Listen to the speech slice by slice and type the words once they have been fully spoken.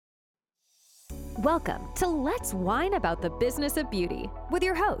Welcome to Let's Whine About the Business of Beauty with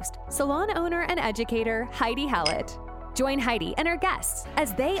your host, salon owner and educator, Heidi Hallett. Join Heidi and her guests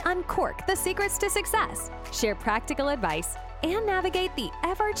as they uncork the secrets to success, share practical advice, and navigate the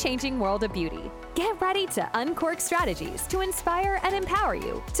ever-changing world of beauty. Get ready to uncork strategies to inspire and empower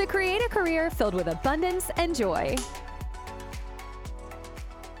you to create a career filled with abundance and joy.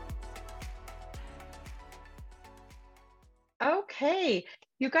 Okay,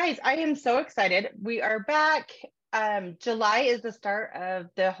 you guys, I am so excited. We are back. July is the start of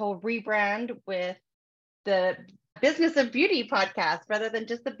the whole rebrand with the Business of Beauty podcast rather than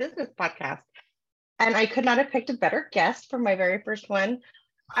just the business podcast. And I could not have picked a better guest for my very first one.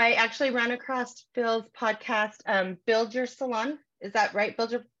 I actually ran across Phil's podcast, Build Your Salon. Is that right?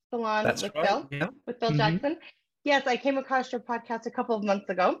 Build Your Salon That's with right. Phil, Yeah. with Phil Jackson. Yes, I came across your podcast a couple of months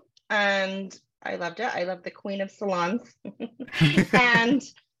ago and I loved it. I love the Queen of Salons. And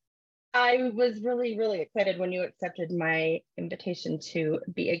I was really, really excited when you accepted my invitation to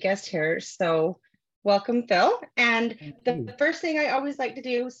be a guest here. So welcome, Phil. And the first thing I always like to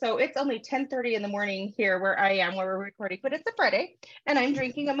do, so it's only 10:30 in the morning here where I am, where we're recording, but it's a Friday and I'm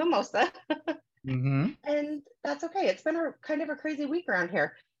drinking a mimosa. And that's okay. It's been a kind of a crazy week around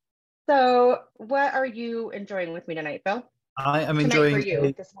here. So what are you enjoying with me tonight, Phil? I'm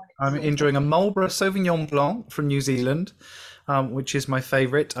enjoying a Marlborough Sauvignon Blanc from New Zealand, which is my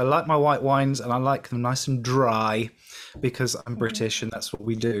favourite. I like my white wines and I like them nice and dry because I'm British and that's what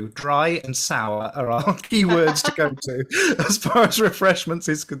we do. Dry and sour are our key words to go to as far as refreshments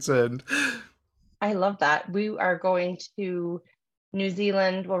is concerned. I love that. We are going to New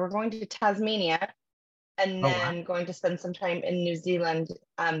Zealand. Well, we're going to Tasmania and then going to spend some time in New Zealand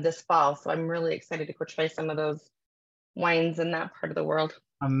this fall. So I'm really excited to go try some of those wines in that part of the world.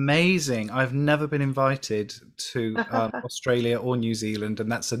 Amazing. I've never been invited to Australia or New Zealand, and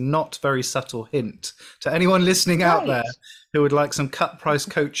that's a not very subtle hint to anyone listening out there who would like some cut price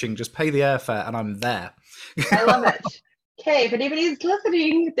coaching. Just pay the airfare and I'm there. I love it. Okay, if anybody's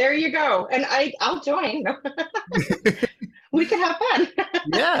listening, there you go. And I'll join. We can have fun.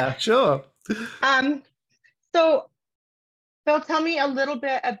 Yeah, sure. So Phil, tell me a little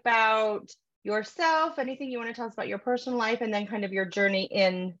bit about yourself, anything you want to tell us about your personal life, and then kind of your journey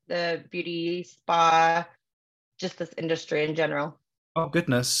in the beauty spa, just this industry in general. Oh,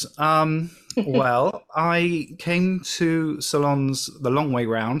 goodness. Well, I came to salons the long way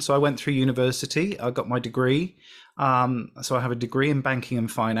round. So I went through university. I got my degree. So I have a degree in banking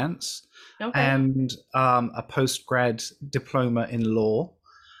and finance and a postgrad diploma in law.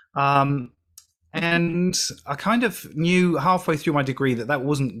 And I kind of knew halfway through my degree that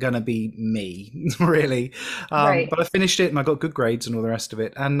wasn't going to be me, really. But I finished it and I got good grades and all the rest of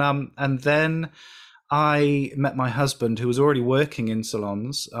it. And then I met my husband, who was already working in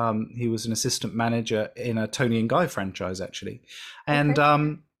salons. He was an assistant manager in a Tony and Guy franchise, actually. And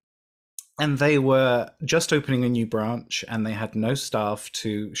they were just opening a new branch and they had no staff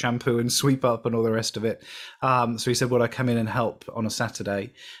to shampoo and sweep up and all the rest of it. So he said, would I come in and help on a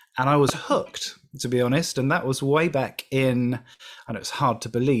Saturday? And I was hooked, to be honest. And that was way back in, I know it's hard to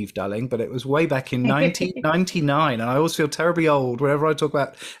believe, darling, but it was way back in 1999. And I always feel terribly old whenever I talk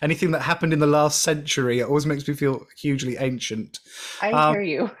about anything that happened in the last century. It always makes me feel hugely ancient. I hear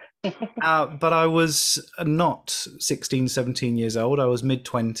you. But I was not 16, 17 years old. I was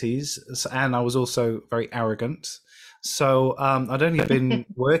mid-20s and I was also very arrogant. So I'd only been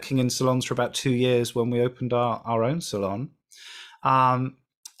working in salons for about 2 years when we opened our own salon.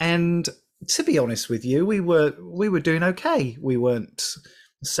 And to be honest with you, we were doing okay. We weren't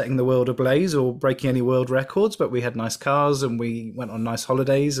setting the world ablaze or breaking any world records, but we had nice cars and we went on nice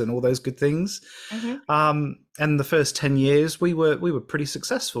holidays and all those good things. And the first 10 years we were pretty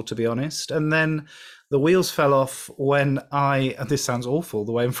successful, to be honest. And then the wheels fell off when this sounds awful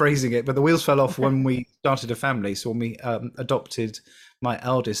the way I'm phrasing it, but the wheels fell off when we started a family. So when we adopted my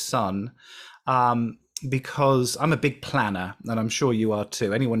eldest son, because I'm a big planner, and I'm sure you are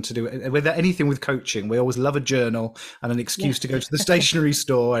too. Anyone to do with anything with coaching, we always love a journal and an excuse to go to the stationery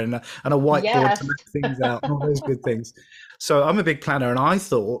store and a whiteboard to map things out and all those good things. So I'm a big planner, and I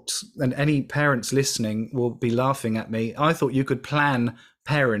thought, and any parents listening will be laughing at me, I thought you could plan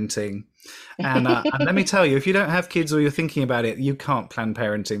parenting. And let me tell you, if you don't have kids or you're thinking about it, you can't plan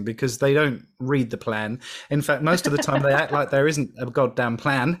parenting because they don't read the plan. In fact, most of the time they act like there isn't a goddamn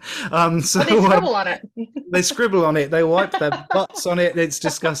plan. So they scribble on it. They scribble on it. They wipe their butts on it. It's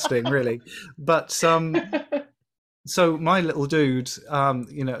disgusting, really. But so my little dude,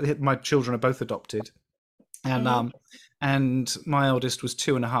 my children are both adopted, and and my eldest was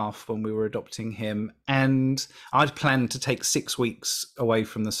 2.5 when we were adopting him. And I'd planned to take 6 weeks away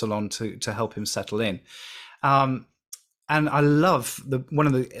from the salon to help him settle in. And I love one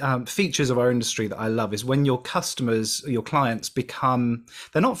of the features of our industry that I love is when your customers, your clients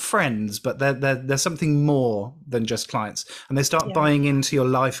they're not friends, but they're something more than just clients. And they start buying into your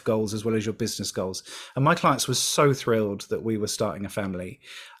life goals as well as your business goals. And my clients were so thrilled that we were starting a family.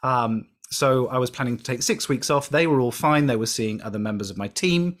 So I was planning to take 6 weeks off. They were all fine. They were seeing other members of my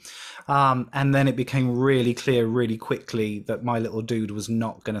team. And then it became really clear really quickly that my little dude was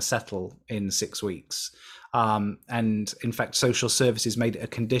not going to settle in 6 weeks. And in fact, social services made it a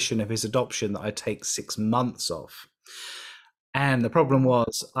condition of his adoption that I take 6 months off. And the problem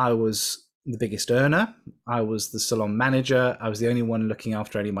was I was the biggest earner. I was the salon manager. I was the only one looking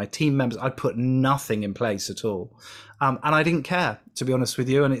after any of my team members. I put nothing in place at all. And I didn't care, to be honest with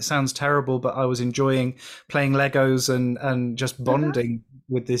you. And it sounds terrible, but I was enjoying playing Legos and just bonding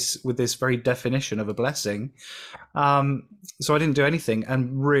with this very definition of a blessing. So I didn't do anything.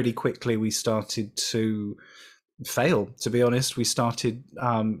 And really quickly, we started to fail, to be honest. We started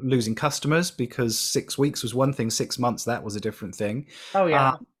losing customers because 6 weeks was one thing, 6 months, that was a different thing. Oh,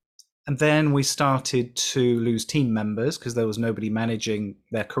 yeah. And then we started to lose team members because there was nobody managing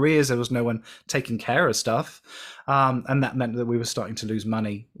their careers. There was no one taking care of stuff. And that meant that we were starting to lose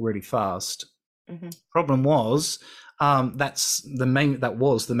money really fast. Problem was, that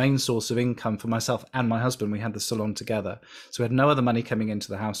was the main source of income for myself and my husband. We had the salon together. So we had no other money coming into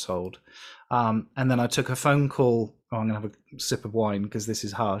the household. And then I took a phone call. Oh, I'm going to have a sip of wine because this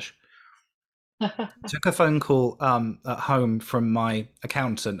is harsh. Took a phone call at home from my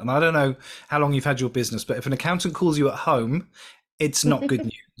accountant. And I don't know how long you've had your business, but if an accountant calls you at home, it's not good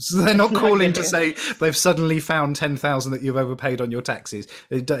news. They're not calling to say they've suddenly found 10,000 that you've overpaid on your taxes.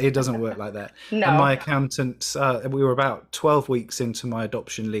 It doesn't work like that. No. And my accountant, we were about 12 weeks into my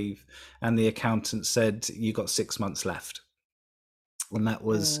adoption leave, and the accountant said, you got 6 months left. And that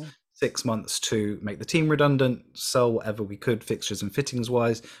was 6 months to make the team redundant, sell whatever we could, fixtures and fittings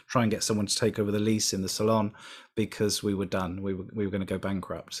wise, try and get someone to take over the lease in the salon because we were done. We were going to go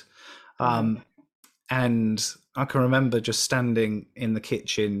bankrupt. And I can remember just standing in the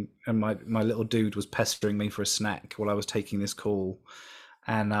kitchen and my little dude was pestering me for a snack while I was taking this call.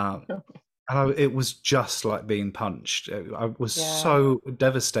 And it was just like being punched. I was so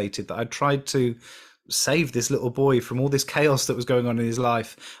devastated that I tried to save this little boy from all this chaos that was going on in his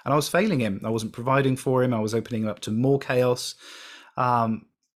life. And I was failing him. I wasn't providing for him. I was opening him up to more chaos.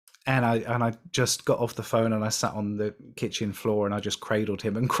 And I just got off the phone and I sat on the kitchen floor and I just cradled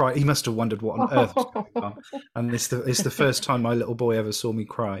him and cried. He must have wondered what on earth was going on. And it's the first time my little boy ever saw me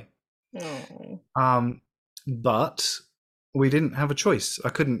cry. But we didn't have a choice. I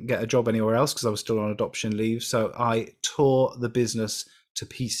couldn't get a job anywhere else because I was still on adoption leave. So I tore the business to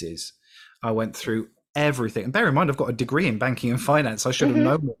pieces. I went through everything. And bear in mind, I've got a degree in banking and finance. I should have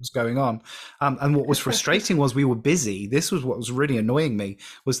known what was going on. And what was frustrating was we were busy. This was what was really annoying me,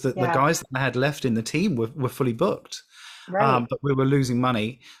 was that the guys that I had left in the team were fully booked. Right. But we were losing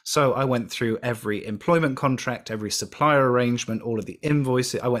money. So I went through every employment contract, every supplier arrangement, all of the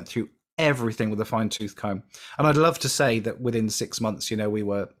invoices. I went through everything with a fine-tooth comb. And I'd love to say that within 6 months, we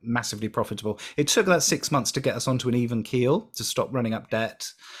were massively profitable. It took that 6 months to get us onto an even keel, to stop running up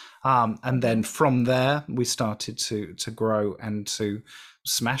debt. And then from there, we started to grow and to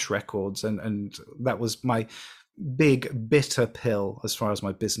smash records. And that was my big bitter pill as far as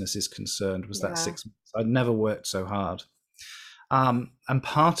my business is concerned, was that 6 months. I'd never worked so hard. And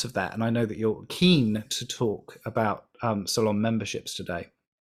part of that, and I know that you're keen to talk about salon memberships today.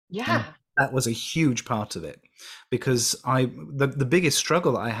 Yeah. And that was a huge part of it, because the biggest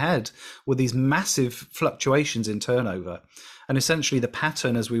struggle that I had were these massive fluctuations in turnover. And essentially the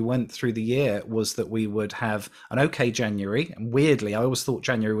pattern as we went through the year was that we would have an okay January. And weirdly, I always thought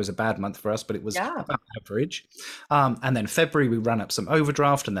January was a bad month for us, but it was about average. And then February, we ran up some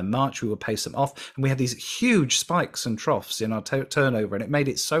overdraft. And then March, we would pay some off. And we had these huge spikes and troughs in our turnover. And it made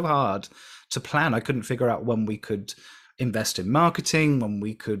it so hard to plan. I couldn't figure out when we could invest in marketing, when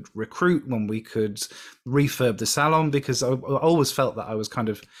we could recruit, when we could refurb the salon, because I always felt that I was kind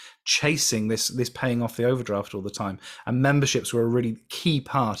of chasing this paying off the overdraft all the time. And memberships were a really key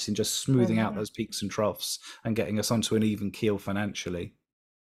part in just smoothing out those peaks and troughs and getting us onto an even keel financially.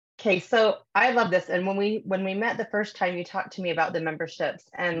 Okay, so I love this. And when we met the first time, you talked to me about the memberships,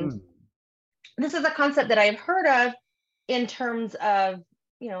 and this is a concept that I've heard of in terms of,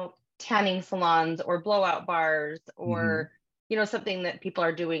 tanning salons or blowout bars, or something that people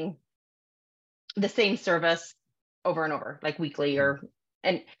are doing the same service over and over, like weekly,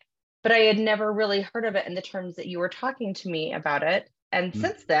 and but I had never really heard of it in the terms that you were talking to me about it. And Mm.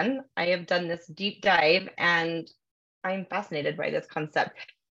 since then, I have done this deep dive and I'm fascinated by this concept.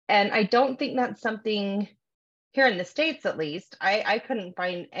 And I don't think that's something here in the States, at least. I couldn't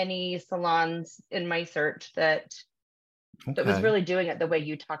find any salons in my search that was Okay. really doing it the way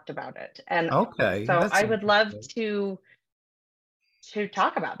you talked about it. And Okay. so That's I would love interesting. to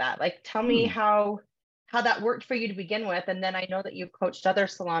talk about that. Like, tell me Hmm. how that worked for you to begin with, and then I know that you've coached other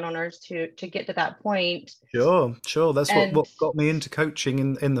salon owners to get to that point. Sure, sure. That's And what got me into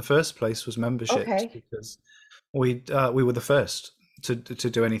coaching in the first place was memberships, okay, because we were the first to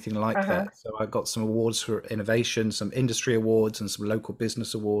do anything like uh-huh, that. So I got some awards for innovation, some industry awards, and some local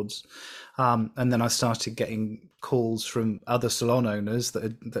business awards. And then I started getting calls from other salon owners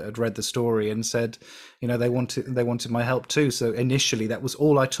that had read the story and said, they wanted my help too. So initially, that was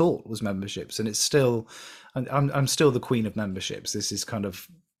all I taught was memberships, and it's still, I'm still the queen of memberships. This is kind of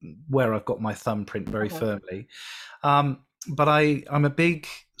where I've got my thumbprint very uh-huh, firmly. But I'm a big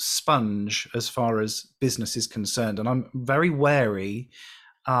sponge as far as business is concerned, and I'm very wary.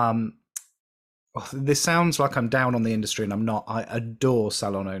 Um, this sounds like I'm down on the industry, and I'm not. I adore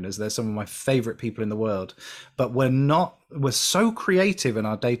salon owners. They're some of my favorite people in the world. But we're not. We're so creative in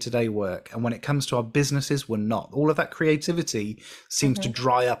our day-to-day work, and when it comes to our businesses, we're not. All of that creativity seems to uh-huh,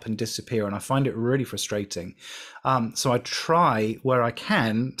 dry up and disappear, and I find it really frustrating. So I try where I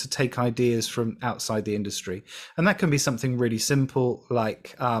can to take ideas from outside the industry, and that can be something really simple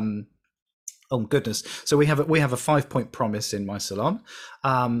like. Oh goodness! So we have a 5-point promise in my salon,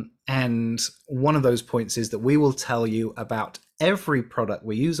 and one of those points is that we will tell you about every product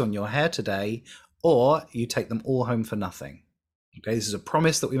we use on your hair today, or you take them all home for nothing. Okay, this is a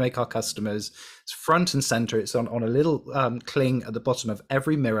promise that we make our customers. It's front and center. It's on a little cling at the bottom of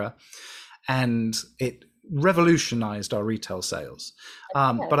every mirror, and it revolutionized our retail sales.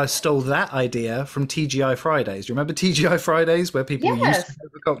 yes, But I stole that idea from TGI Fridays. Do you remember TGI Fridays, where people used to yes, go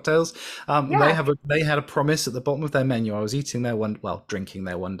for cocktails? They yeah. have they had a promise at the bottom of their menu. I was eating there drinking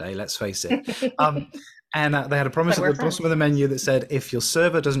there one day. Let's face it. And they had a promise So at we're the bottom of friends. the menu that said, if your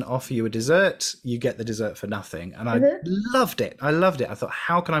server doesn't offer you a dessert, you get the dessert for nothing. And I Mhm. loved it. I loved it. I thought,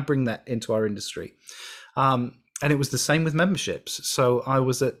 how can I bring that into our industry? And it was the same with memberships. So I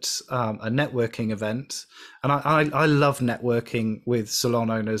was at a networking event, and I love networking with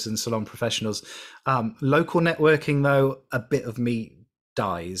salon owners and salon professionals. Local networking, though, a bit of me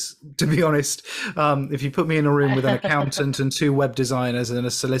dies, to be honest. If you put me in a room with an accountant and 2 web designers and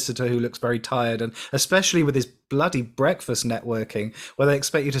a solicitor who looks very tired, and especially with this bloody breakfast networking where they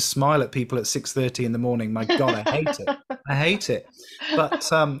expect you to smile at people at 6:30 in the morning, my God, I hate it. I hate it.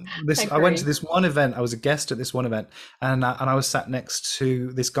 But I went to Agree. this one event. I was a guest at this one event, and I was sat next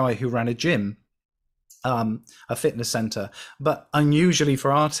to this guy who ran a gym, a fitness center. But unusually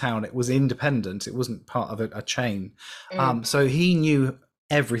for our town, it was independent. It wasn't part of a chain. Mm, So he knew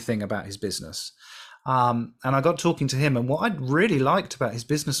everything about his business. And I got talking to him, and what I really liked about his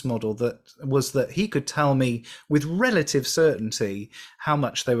business model was that he could tell me with relative certainty how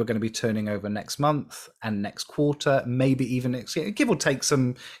much they were going to be turning over next month and next quarter, maybe even next year, give or take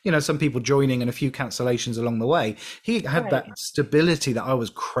some people joining and a few cancellations along the way. He had right. that stability that I was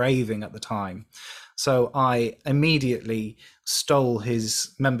craving at the time. So I immediately stole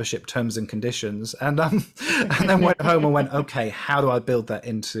his membership terms and conditions, and and then went home and went, okay, how do I build that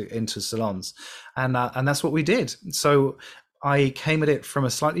into salons? And that's what we did. So I came at it from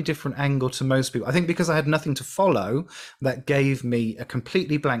a slightly different angle to most people. I think because I had nothing to follow, that gave me a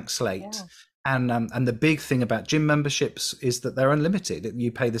completely blank slate. Yeah, And the big thing about gym memberships is that they're unlimited.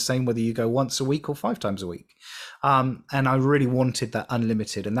 You pay the same whether you go once a week or 5 times a week. And I really wanted that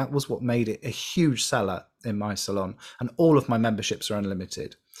unlimited, and that was what made it a huge seller in my salon. And all of my memberships are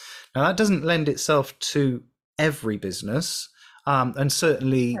unlimited. Now that doesn't lend itself to every business, and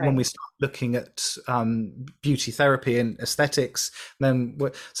certainly when right. we start looking at beauty therapy and aesthetics, then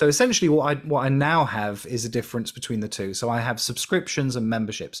so essentially what I now have is a difference between the two. So I have subscriptions and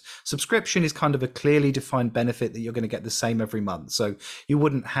memberships. Subscription is kind of a clearly defined benefit that you're going to get the same every month. So you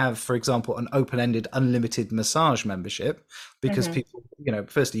wouldn't have, for example, an open-ended unlimited massage membership, because Hmm. people,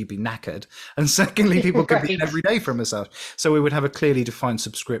 firstly, you'd be knackered, and secondly, people could be in Right. every day for a massage. So we would have a clearly defined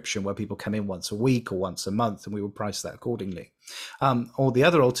subscription where people come in once a week or once a month, and we would price that accordingly. Or the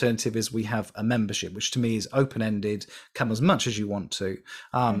other alternative is we have a membership, which to me is open-ended, come as much as you want to,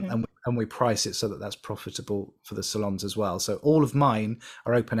 Hmm. and we price it so that that's profitable for the salons as well. So all of mine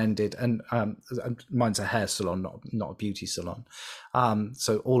are open-ended, and mine's a hair salon, not a beauty salon.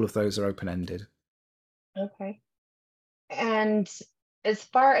 So all of those are open-ended. Okay. And as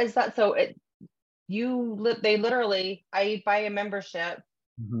far as that, so they literally, I buy a membership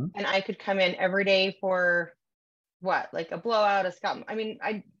and I could come in every day for what, like a blowout, a scalp. I mean,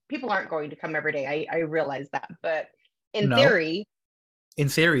 people aren't going to come every day. I realize that, but in No, theory, in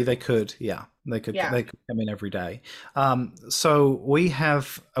theory they could. Yeah, yeah. they could come in every day. So we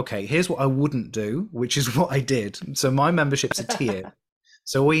have, okay, here's what I wouldn't do, which is what I did. So my membership's a tier.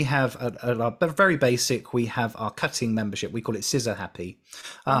 So we have a very basic, we have our cutting membership. We call it Scissor Happy.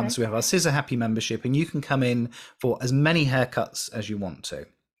 Okay. So we have our Scissor Happy membership, and you can come in for as many haircuts as you want to.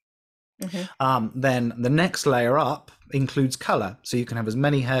 Then the next layer up includes color. So you can have as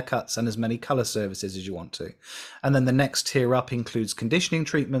many haircuts and as many color services as you want to. And then the next tier up includes conditioning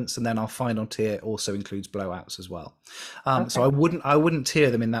treatments. And then our final tier also includes blowouts as well. So I wouldn't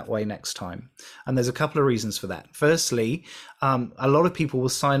tier them in that way next time. And there's a couple of reasons for that. Firstly, a lot of people will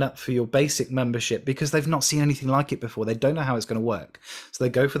sign up for your basic membership because they've not seen anything like it before. They don't know how it's going to work. So they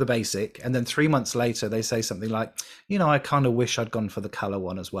go for the basic, and then 3 months later, they say something like, I kind of wish I'd gone for the color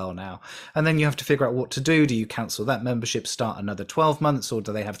one as well now. And then you have to figure out what to do. Do you cancel that membership, start another 12 months, or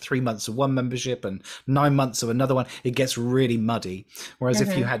do they have 3 months of one membership and 9 months of another one? It gets really muddy. Whereas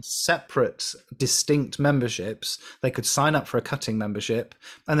if you had separate, distinct memberships, they could sign up for a cutting membership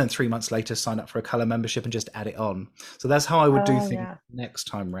and then 3 months later sign up for a color membership and just add it on. So that's how I would do things next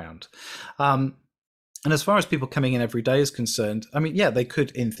time round. And as far as people coming in every day is concerned, I mean, yeah, they could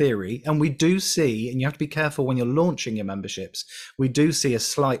in theory. And we do see, and you have to be careful when you're launching your memberships, we do see a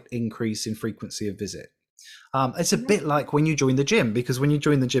slight increase in frequency of visit. It's a bit like when you join the gym, because when you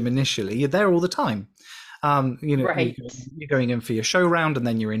join the gym initially, you're there all the time. Right. You're going in for your show round, and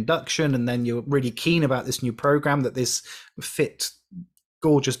then your induction, and then you're really keen about this new program that this fit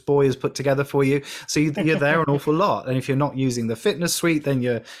gorgeous boy has put together for you. So you're there an awful lot. And if you're not using the fitness suite, then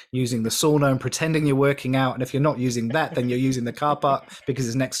you're using the sauna and pretending you're working out. And if you're not using that, then you're using the car park because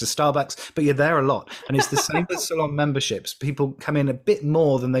it's next to Starbucks. But you're there a lot. And it's the same with salon memberships. People come in a bit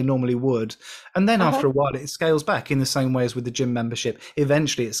more than they normally would. And then after a while, it scales back in the same way as with the gym membership.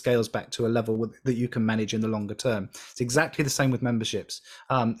 Eventually, it scales back to a level that you can manage in the longer term. It's exactly the same with memberships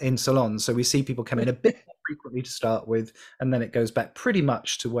in salons. So we see people come in a bit more frequently to start with, and then it goes back pretty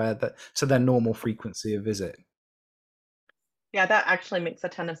much to their normal frequency of visit. Yeah, that actually makes a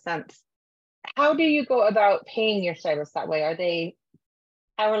ton of sense. How do you go about paying your stylists that way? Are they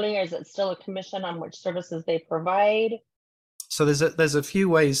hourly, or is it still a commission on which services they provide? So there's a few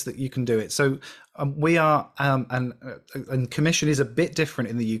ways that you can do it. So we are and commission is a bit different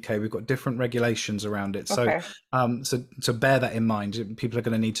in the UK. We've got different regulations around it. So so bear that in mind. People are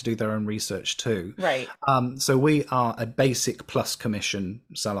going to need to do their own research too. Right. So we are a basic plus commission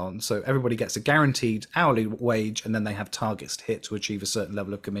salon. So everybody gets a guaranteed hourly wage, and then they have targets to hit to achieve a certain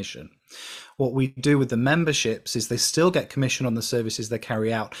level of commission. What we do with the memberships is they still get commission on the services they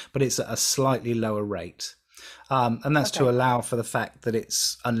carry out, but it's at a slightly lower rate. And that's to allow for the fact that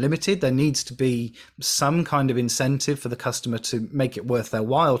it's unlimited. There needs to be some kind of incentive for the customer to make it worth their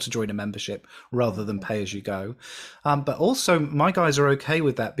while to join a membership rather than pay as you go. But also my guys are okay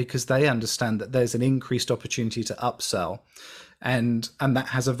with that because they understand that there's an increased opportunity to upsell, and that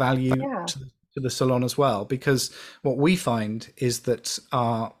has a value to the salon as well, because what we find is that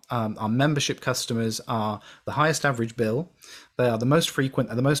our membership customers are the highest average bill. They are the most frequent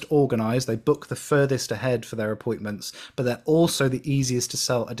and the most organized. They book the furthest ahead for their appointments, but they're also the easiest to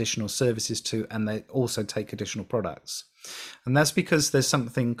sell additional services to, and they also take additional products. And that's because there's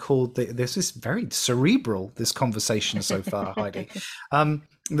something called this is very cerebral, this conversation so far, Heidi.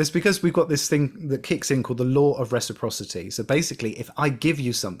 That's because we've got this thing that kicks in called the law of reciprocity. So basically, if I give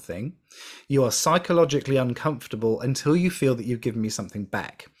you something, you are psychologically uncomfortable until you feel that you've given me something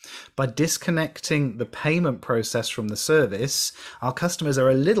back. By disconnecting the payment process from the service, our customers are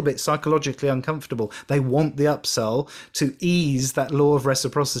a little bit psychologically uncomfortable. They want the upsell to ease that law of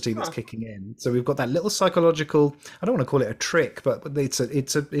reciprocity that's kicking in. So we've got that little psychological, I don't want to call it a trick, but it's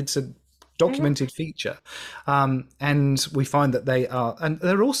a documented feature, and we find that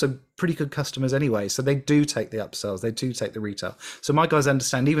they're also pretty good customers anyway, so they do take the upsells, they do take the retail. So my guys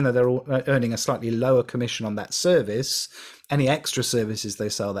understand, even though they're all earning a slightly lower commission on that service, any extra services they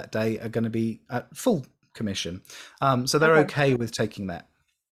sell that day are going to be at full commission, so they're okay with taking that.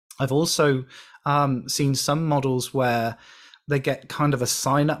 I've also seen some models where they get kind of a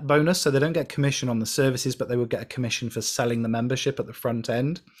sign-up bonus, so they don't get commission on the services, but they would get a commission for selling the membership at the front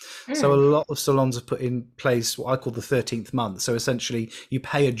end. So a lot of salons have put in place what I call the 13th month. So essentially, you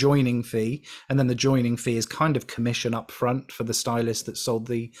pay a joining fee, and then the joining fee is kind of commission up front for the stylist that sold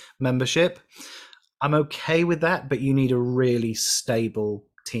the membership. I'm okay with that, but you need a really stable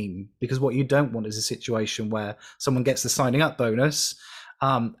team, because what you don't want is a situation where someone gets the signing up bonus,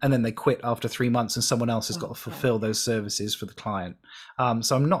 and then they quit after 3 months, and someone else has got to fulfill those services for the client.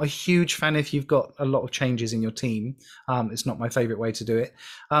 So I'm not a huge fan if you've got a lot of changes in your team. It's not my favorite way to do it.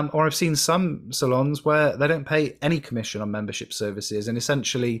 Or I've seen some salons where they don't pay any commission on membership services, and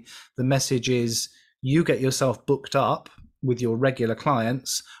essentially the message is you get yourself booked up with your regular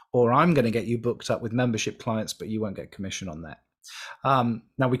clients, or I'm going to get you booked up with membership clients, but you won't get commission on that.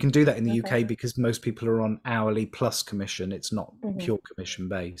 Now we can do that in the UK because most people are on hourly plus commission. It's not pure commission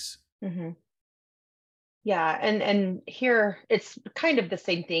base. Yeah, and here it's kind of the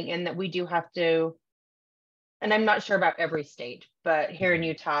same thing in that we do have to, and I'm not sure about every state, but here in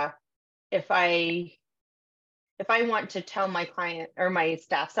Utah, if I want to tell my client or my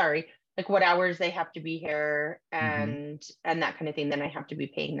staff, like what hours they have to be here and that kind of thing, then I have to be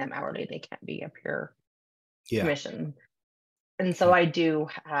paying them hourly. They can't be a pure commission. And so I do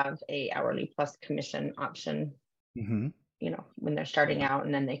have a hourly plus commission option, you know, when they're starting out,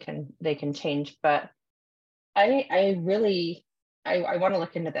 and then they can change. But I really want to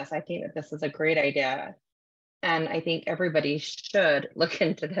look into this. I think that this is a great idea, and I think everybody should look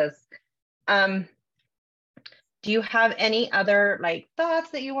into this. Do you have any other like thoughts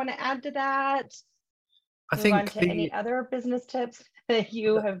that you want to add to that? I think any other business tips that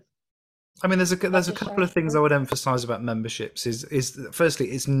you have? I mean, there's a couple of things I would emphasize about memberships is firstly,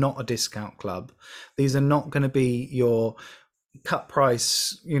 it's not a discount club. These are not going to be your cut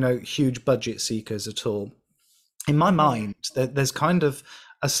price, you know, huge budget seekers at all. In my mind, there's kind of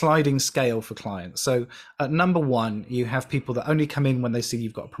a sliding scale for clients. So at number one, you have people that only come in when they see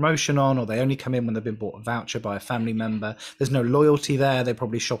you've got a promotion on, or they only come in when they've been bought a voucher by a family member. There's no loyalty there. They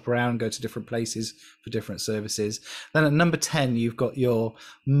probably shop around, go to different places for different services. Then at number 10, you've got your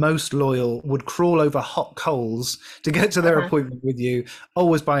most loyal, would crawl over hot coals to get to their appointment with you,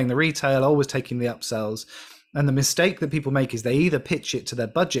 always buying the retail, always taking the upsells. And the mistake that people make is they either pitch it to their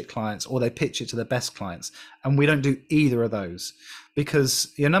budget clients or they pitch it to their best clients. And we don't do either of those,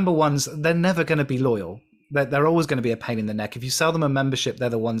 because your number ones, they're never going to be loyal. They're always going to be a pain in the neck. If you sell them a membership, they're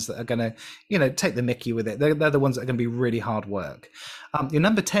the ones that are going to, you know, take the mickey with it. They're the ones that are going to be really hard work. Your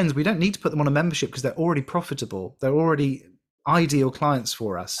number 10s, we don't need to put them on a membership because they're already profitable. They're already ideal clients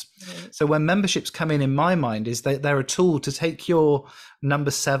for us. So when memberships come in my mind, is they're a tool to take your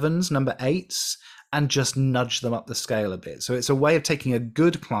number 7s, number 8s, and just nudge them up the scale a bit. So it's a way of taking a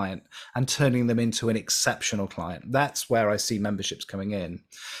good client and turning them into an exceptional client. That's where I see memberships coming in.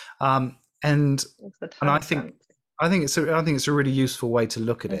 And I think it's a really useful way to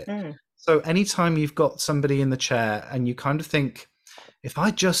look at it. So anytime you've got somebody in the chair and you kind of think, if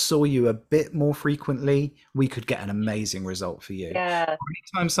I just saw you a bit more frequently, we could get an amazing result for you. Yeah.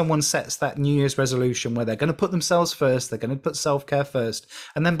 Anytime someone sets that New Year's resolution where they're going to put themselves first, they're going to put self-care first,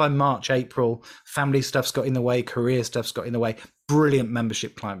 and then by March, April, family stuff's got in the way, career stuff's got in the way, brilliant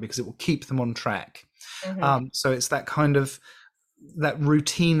membership client, because it will keep them on track. So it's that kind of that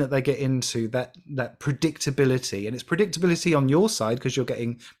routine that they get into, that predictability, and it's predictability on your side because you're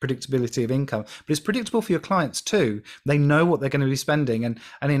getting predictability of income, but it's predictable for your clients too. They know what they're going to be spending, and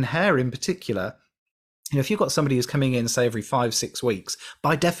in hair in particular, you know, if you've got somebody who's coming in, say, every 5-6 weeks,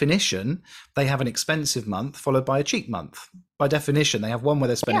 by definition, they have an expensive month followed by a cheap month. By definition, they have one where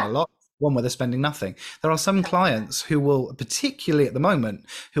they're spending a lot, one where they're spending nothing. There are some clients who will, particularly at the moment,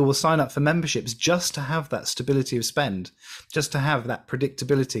 who will sign up for memberships just to have that stability of spend, just to have that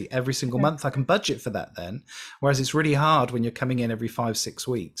predictability every single month. I can budget for that then, whereas it's really hard when you're coming in every 5-6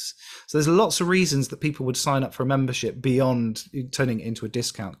 weeks. So there's lots of reasons that people would sign up for a membership beyond turning it into a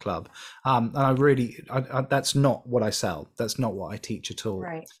discount club. And I that's not what I sell. That's not what I teach at all.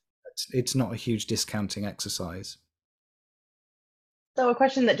 Right. It's not a huge discounting exercise. So a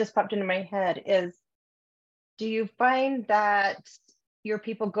question that just popped into my head is, do you find that your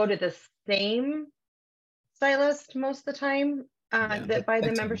people go to the same stylist most of the time that buy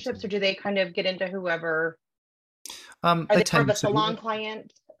the memberships, or do they kind of get into whoever? Are they more of a salon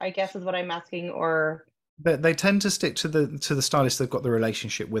client, I guess is what I'm asking, or? They tend to stick to the stylist they've got the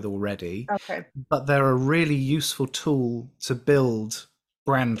relationship with already. Okay. But they're a really useful tool to build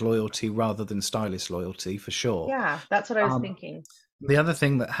brand loyalty rather than stylist loyalty, for sure. Yeah, that's what I was thinking. The other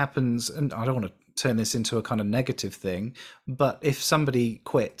thing that happens, and I don't want to turn this into a kind of negative thing, but if somebody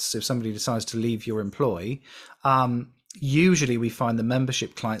quits, if somebody decides to leave your employ, usually we find the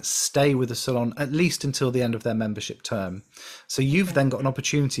membership clients stay with the salon at least until the end of their membership term. So you've then got an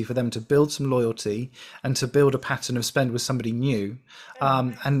opportunity for them to build some loyalty and to build a pattern of spend with somebody new,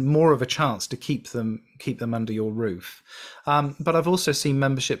 and more of a chance to keep them keep them under your roof. But I've also seen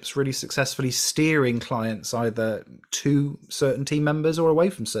memberships really successfully steering clients either to certain team members or away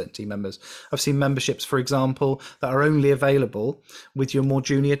from certain team members. I've seen memberships, for example, that are only available with your more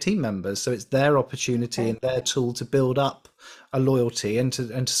junior team members. So it's their opportunity and their tool to build up a loyalty and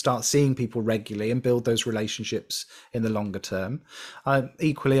to start seeing people regularly and build those relationships in the longer term.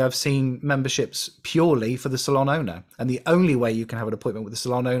 Equally, I've seen memberships purely for the salon owner, and the only way you can have an appointment with the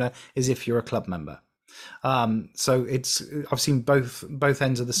salon owner is if you're a club member. So I've seen both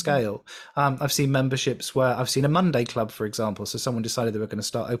ends of the scale. I've seen memberships where I've seen a Monday club, for example. So someone decided they were going to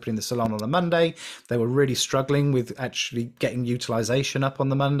start opening the salon on a Monday. They were really struggling with actually getting utilization up on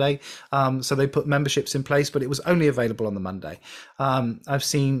the Monday. So they put memberships in place, but it was only available on the Monday. I've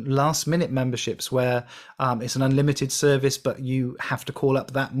seen last minute memberships where it's an unlimited service, but you have to call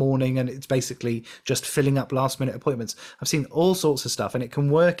up that morning and it's basically just filling up last minute appointments. I've seen all sorts of stuff, and it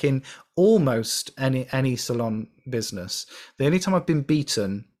can work in almost any salon business. The only time I've been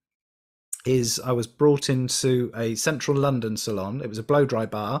beaten is I was brought into a central London salon. It was a blow dry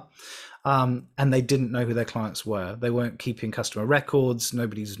bar, and they didn't know who their clients were. They weren't keeping customer records.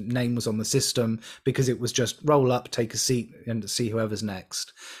 Nobody's name was on the system because it was just roll up, take a seat, and see whoever's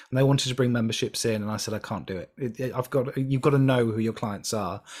next. And they wanted to bring memberships in, and I said I can't do it. You've got to know who your clients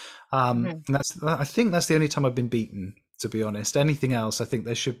are. And I think that's the only time I've been beaten, to be honest. Anything else, I think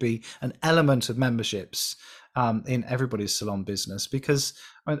there should be an element of memberships in everybody's salon business, because,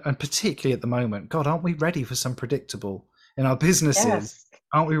 and particularly at the moment, God, aren't we ready for some predictable in our businesses? Yes.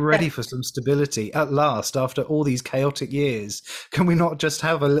 Aren't we ready for some stability at last after all these chaotic years? Can we not just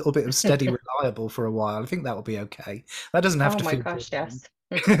have a little bit of steady, reliable for a while? I think that will be okay. That doesn't have to feel Gosh, yes.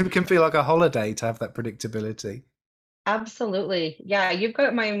 It can feel like a holiday to have that predictability. Absolutely. Yeah, you've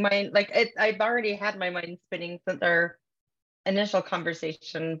got my mind, like I've already had my mind spinning since our initial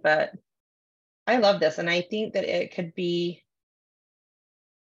conversation, but I love this, and I think that it could be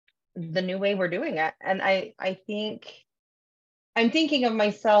the new way we're doing it. And I think I'm thinking of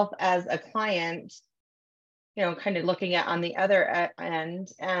myself as a client, kind of looking at on the other end,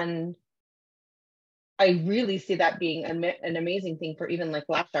 and I really see that being an amazing thing for even like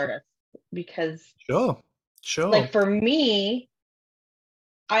lash artists, because Sure. like for me,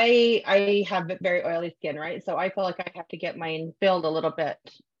 I have very oily skin, right? So I feel like I have to get mine filled a little bit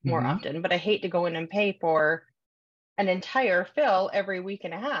more often, but I hate to go in and pay for an entire fill every week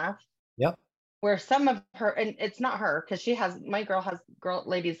and a half. Yep. Where some of her, and it's not her, because my girl has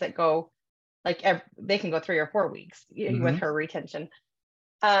ladies that go like they can go 3 or 4 weeks with her retention.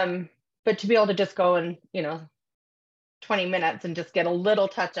 But to be able to just go and 20 minutes and just get a little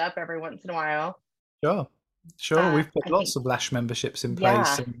touch up every once in a while. Sure. We've put lots of lash memberships in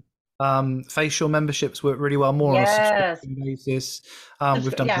place. And, facial memberships work really well, more on a subscription basis.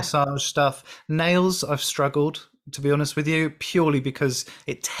 We've done massage stuff. Nails, I've struggled, to be honest with you, purely because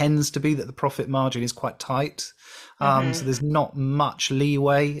it tends to be that the profit margin is quite tight. So there's not much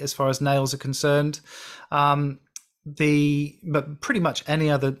leeway as far as nails are concerned. But pretty much any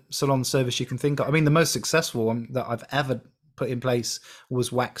other salon service you can think of. I mean, the most successful one that I've ever put in place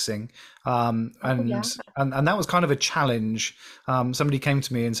was waxing, and that was kind of a challenge. Somebody came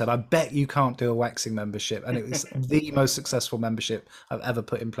to me and said, I bet you can't do a waxing membership, and it was the most successful membership I've ever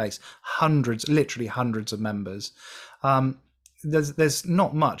put in place. Literally hundreds of members. There's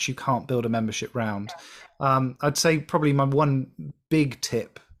not much you can't build a membership round. I'd say probably my one big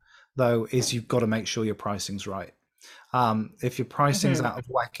tip though is you've got to make sure your pricing's right. If your pricing's out of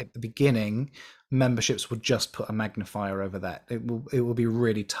whack at the beginning, memberships will just put a magnifier over that. It will be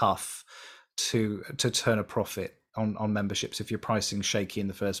really tough to turn a profit on memberships if your pricing's shaky in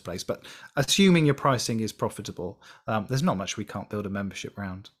the first place. But assuming your pricing is profitable, there's not much we can't build a membership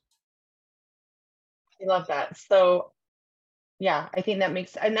round. I love that. So yeah, I think that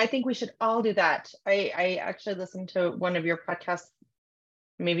makes, and I think we should all do that. I actually listened to one of your podcasts,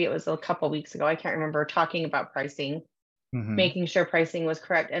 maybe it was a couple of weeks ago, I can't remember, talking about pricing, making sure pricing was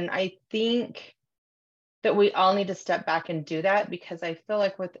correct. And I think that we all need to step back and do that, because I feel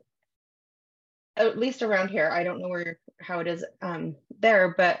like with, at least around here, I don't know how it is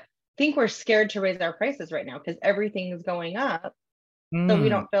there, but I think we're scared to raise our prices right now because everything is going up. So we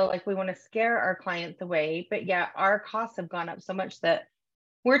don't feel like we want to scare our clients away, but yeah, our costs have gone up so much that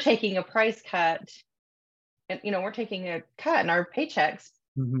we're taking a price cut, and we're taking a cut in our paychecks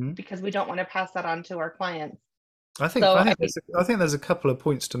because we don't want to pass that on to our clients. I think there's a couple of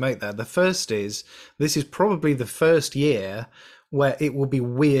points to make there. The first is, this is probably the first year where it will be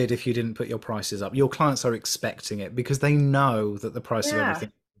weird if you didn't put your prices up. Your clients are expecting it because they know that the price of everything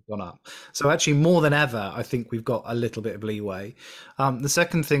is gone up. So actually, more than ever, I think we've got a little bit of leeway. The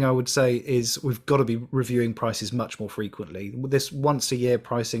second thing I would say is we've got to be reviewing prices much more frequently. This once a year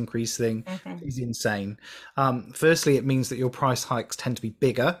price increase thing is insane. Firstly, it means that your price hikes tend to be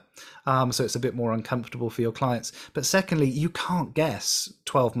bigger, so it's a bit more uncomfortable for your clients. But secondly, you can't guess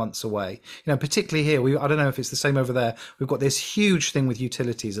 12 months away. Particularly here, I don't know if it's the same over there. We've got this huge thing with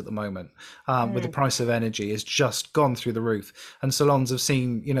utilities at the moment, with the price of energy has just gone through the roof, and salons have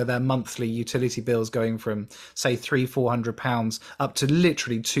seen their monthly utility bills going from say £300-400 up to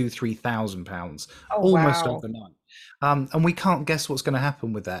literally £2,000-3,000 almost wow. overnight. And we can't guess what's going to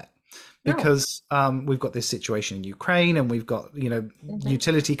happen with that, No. because we've got this situation in Ukraine, and we've got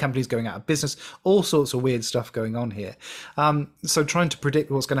utility companies going out of business, all sorts of weird stuff going on here. So trying to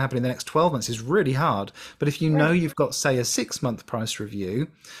predict what's going to happen in the next 12 months is really hard. But if you know you've got, say, a 6-month price review,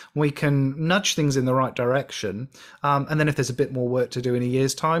 we can nudge things in the right direction. And then if there's a bit more work to do in a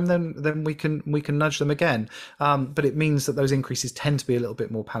year's time, then we can nudge them again. But it means that those increases tend to be a little bit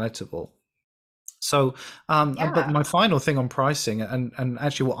more palatable. So, but my final thing on pricing, and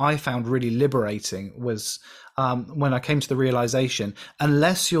actually what I found really liberating was when I came to the realization,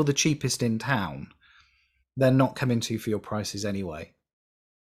 unless you're the cheapest in town, they're not coming to you for your prices anyway.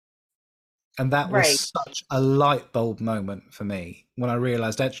 And that was such a light bulb moment for me when I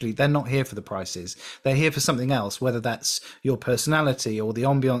realized actually they're not here for the prices. They're here for something else, whether that's your personality or the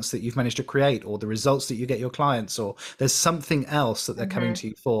ambiance that you've managed to create or the results that you get your clients, or there's something else that they're coming to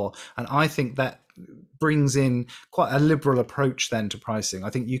you for. And I think that brings in quite a liberal approach then to pricing. I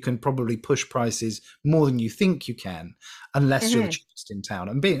think you can probably push prices more than you think you can, unless you're the cheapest in town.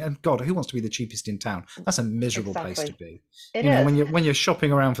 And God, who wants to be the cheapest in town? That's a miserable place to be. It is. When you're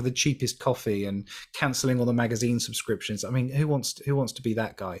shopping around for the cheapest coffee and cancelling all the magazine subscriptions. I mean, who wants to be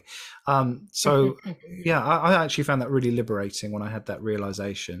that guy? So yeah, I actually found that really liberating when I had that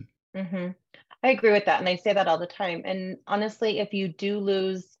realization. I agree with that, and I say that all the time. And honestly, if you do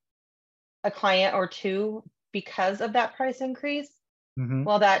lose a client or two because of that price increase,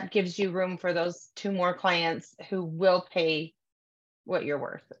 well, that gives you room for those 2 more clients who will pay what you're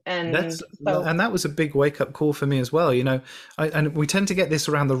worth. And that was a big wake-up call for me as well. And we tend to get this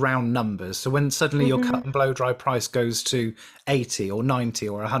around the round numbers. So when suddenly your cut and blow dry price goes to 80 or 90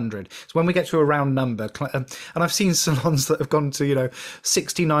 or 100, so when we get to a round number, and I've seen salons that have gone to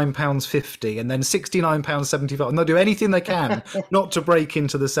 £69.50 and then £69.75, and they'll do anything they can not to break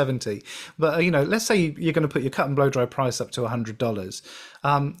into the 70. But let's say you're going to put your cut and blow dry price up to $100.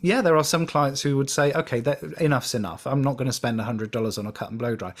 There are some clients who would say, okay, enough's enough. I'm not going to spend $100 on a cut and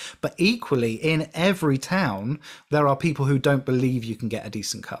blow dry. But equally, in every town, there are people who don't believe you can get a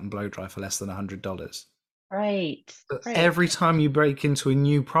decent cut and blow dry for less than $100. Right. Every time you break into a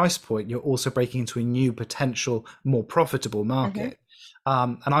new price point, you're also breaking into a new potential, more profitable market.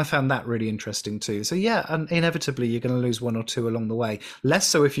 And I found that really interesting too. So yeah, and inevitably you're going to lose 1 or 2 along the way. Less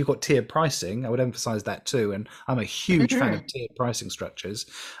so if you've got tiered pricing. I would emphasize that too. And I'm a huge fan of tiered pricing structures.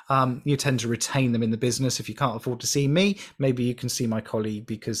 You tend to retain them in the business. If you can't afford to see me, maybe you can see my colleague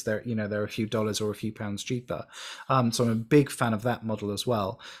because they're a few dollars or a few pounds cheaper. So I'm a big fan of that model as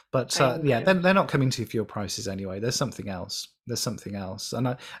well. But they're not coming to you for your prices anyway. There's something else.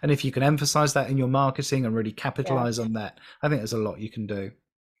 And if you can emphasize that in your marketing and really capitalize on that, I think there's a lot you can do.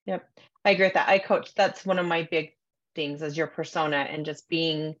 Yep. I agree with that. I coach. That's one of my big things, is your persona, and just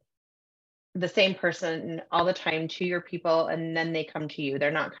being the same person all the time to your people. And then they come to you.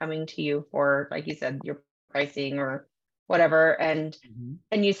 They're not coming to you for, like you said, your pricing or whatever. And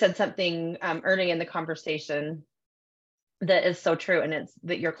you said something early in the conversation that is so true. And it's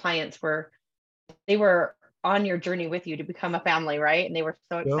that your clients were on your journey with you to become a family, right? And they were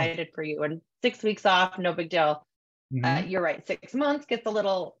so excited for you. And 6 weeks off, no big deal. You're right. 6 months gets a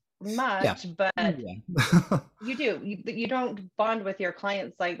little much, but you don't bond with your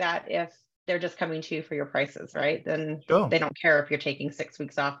clients like that if they're just coming to you for your prices, right? Then they don't care if you're taking 6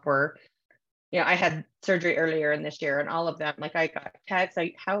 weeks off. Or, I had surgery earlier in this year, and all of them, like, I got texts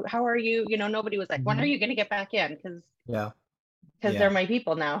like, how are you? Nobody was like, when are you going to get back in? Because they're my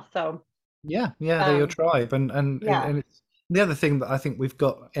people now. So they're your tribe. And it's, the other thing that I think we've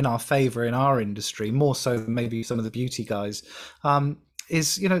got in our favor in our industry, more so than maybe some of the beauty guys,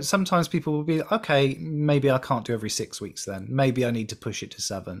 is, sometimes people will be, okay, maybe I can't do every 6 weeks then. Maybe I need to push it to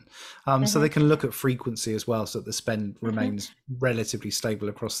 7. So they can look at frequency as well, so that the spend remains relatively stable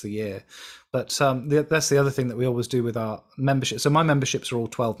across the year. But that's the other thing that we always do with our membership. So my memberships are all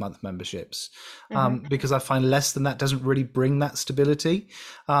 12-month memberships, because I find less than that doesn't really bring that stability.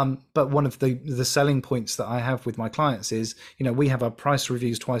 But one of the selling points that I have with my clients is, we have our price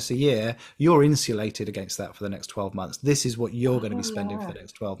reviews twice a year. You're insulated against that for the next 12 months. This is what you're going to be spending for the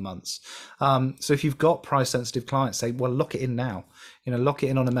next 12 months. So if you've got price sensitive clients, say, well, lock it in now, lock it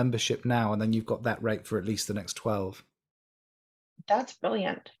in on a membership now, and then you've got that rate for at least the next 12. That's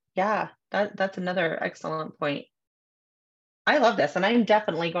brilliant. Yeah, that's another excellent point. I love this, and I'm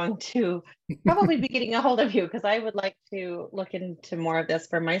definitely going to probably be getting a hold of you because I would like to look into more of this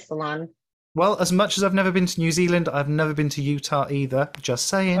for my salon. Well, as much as I've never been to New Zealand, I've never been to Utah either. Just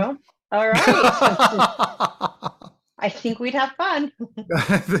saying. Well, all right. I think we'd have fun.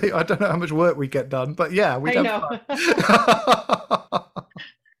 I don't know how much work we get done, but yeah, we'd have fun.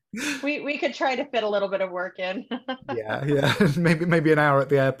 We could try to fit a little bit of work in. yeah. Maybe an hour at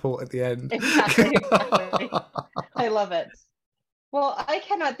the airport at the end. Exactly. I love it. Well, I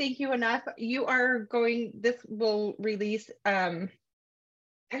cannot thank you enough. This will release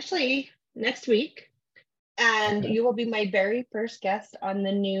actually next week. And you will be my very first guest on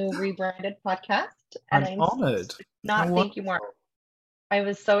the new rebranded podcast. And I'm honored. Thank you more. I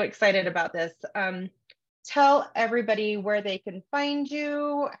was so excited about this. Tell everybody where they can find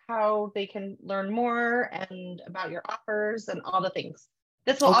you, how they can learn more, and about your offers and all the things.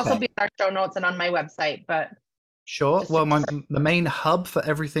 This will also be in our show notes and on my website, but sure. Well, the main hub for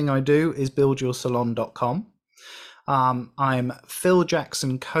everything I do is buildyoursalon.com. I'm Phil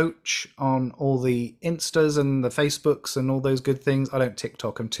Jackson Coach on all the Instas and the Facebooks and all those good things. I don't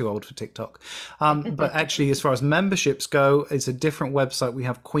TikTok. I'm too old for TikTok. But actually, as far as memberships go, it's a different website. We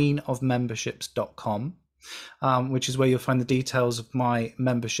have queenofmemberships.com. Which is where you'll find the details of my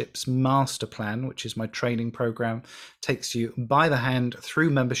memberships master plan, which is my training program, takes you by the hand through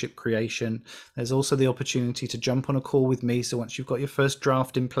membership creation. There's also the opportunity to jump on a call with me. So once you've got your first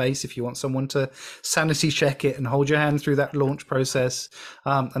draft in place, if you want someone to sanity check it and hold your hand through that launch process,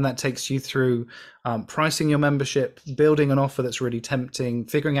 and that takes you through pricing your membership, building an offer that's really tempting,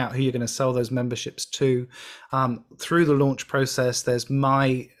 figuring out who you're going to sell those memberships to. Through the launch process, there's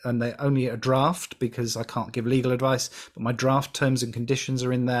and they're only a draft because I can't give legal advice, but my draft terms and conditions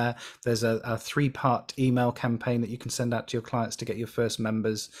are in there. There's a 3-part email campaign that you can send out to your clients to get your first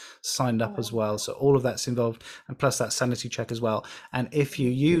members signed up as well. So all of that's involved, and plus that sanity check as well. And if you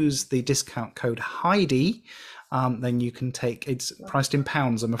use the discount code Heidi, then you can take, it's priced in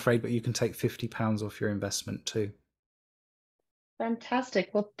pounds, I'm afraid, but you can take £50 off your investment too. Fantastic.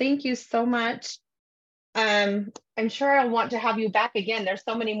 Well, thank you so much. I'm sure I'll want to have you back again. There's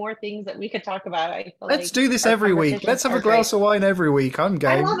so many more things that we could talk about. Let's do this every week. Let's have a glass of wine every week. I'm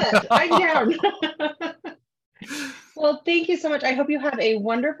game. I love it. I'm down. Well, thank you so much. I hope you have a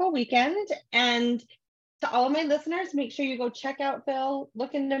wonderful weekend. And to all of my listeners, make sure you go check out Phil,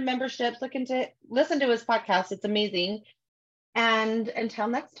 look into memberships, listen to his podcast. It's amazing. And until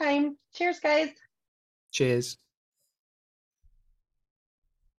next time, cheers, guys. Cheers.